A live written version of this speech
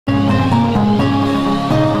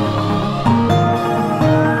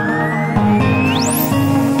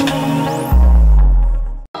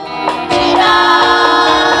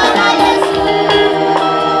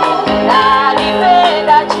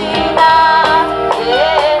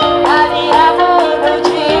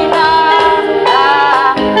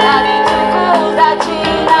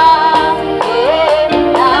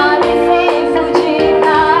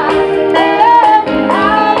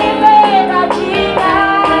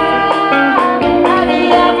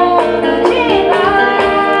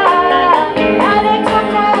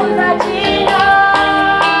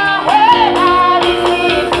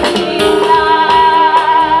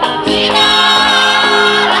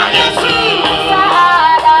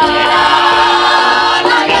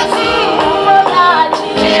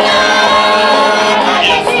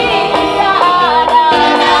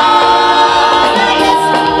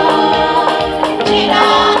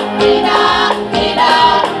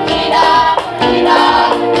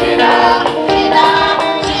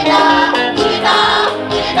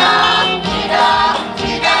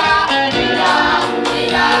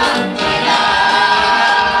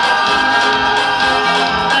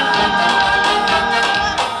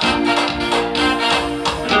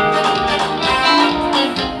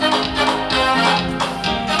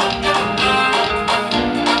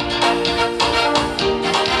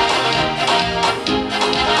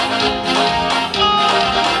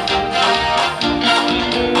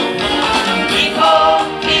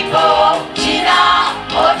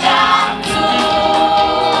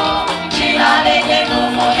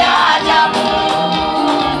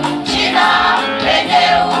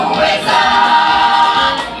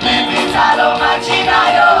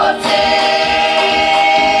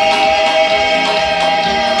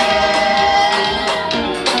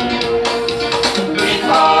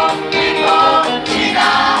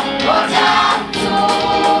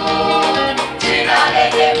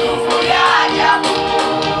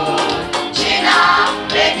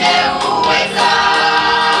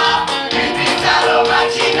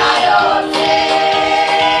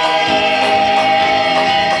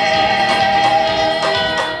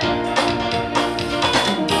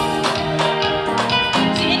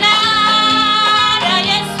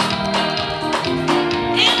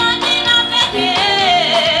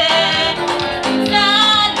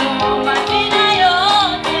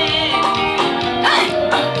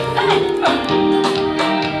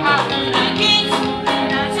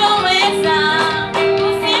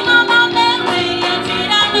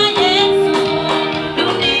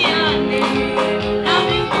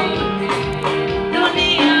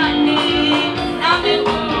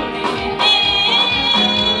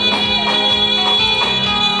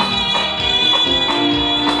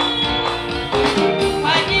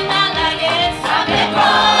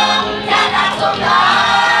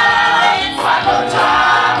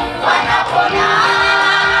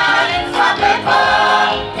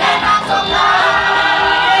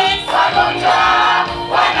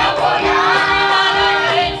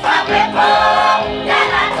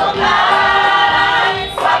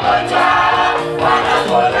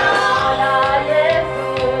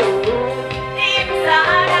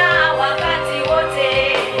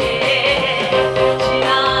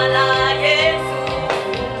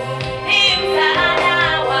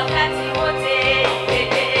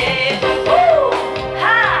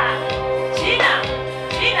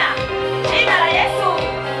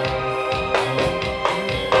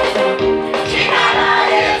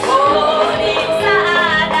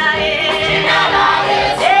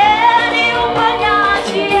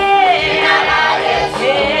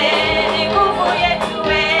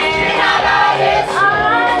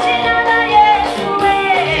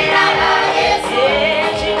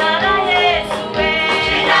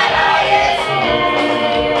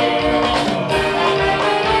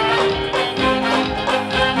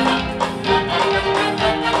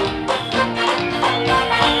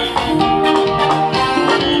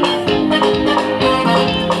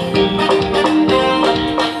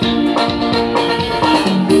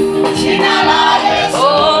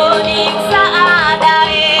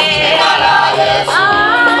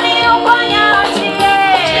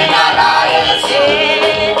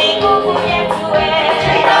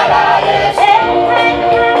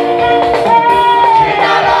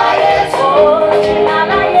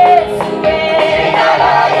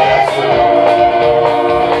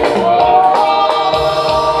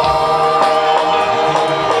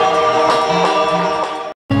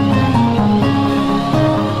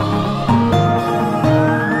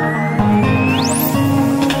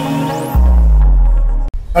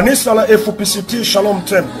Kanisa la FPCT Shalom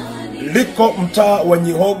Temple liko mtaa wa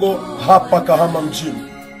Nyihogo hapa Kahama mjini.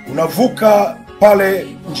 Unavuka pale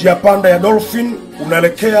njia panda ya Dolphin,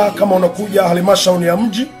 unaelekea kama unakuja halmashauri ya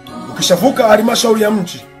mji. Ukishavuka halmashauri ya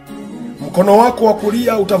mji, mkono wako wa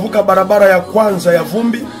kulia utavuka barabara ya kwanza ya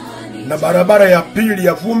vumbi na barabara ya pili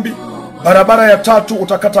ya vumbi. Barabara ya tatu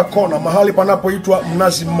utakata kona mahali panapoitwa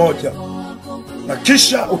Mnazi Mmoja, na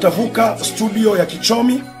kisha utavuka studio ya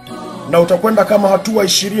Kichomi na utakwenda kama hatua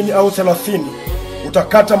 20 au 30.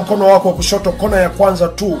 Utakata mkono wako wa kushoto kona ya kwanza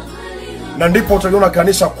tu, na ndipo utaliona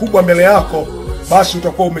kanisa kubwa mbele yako. Basi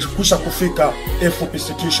utakuwa umekwisha kufika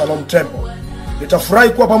FPCT Shalom Temple. Nitafurahi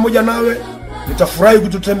kuwa pamoja nawe, nitafurahi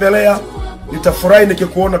kututembelea, nitafurahi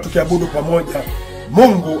nikikuona tukiabudu pamoja.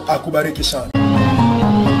 Mungu akubariki sana.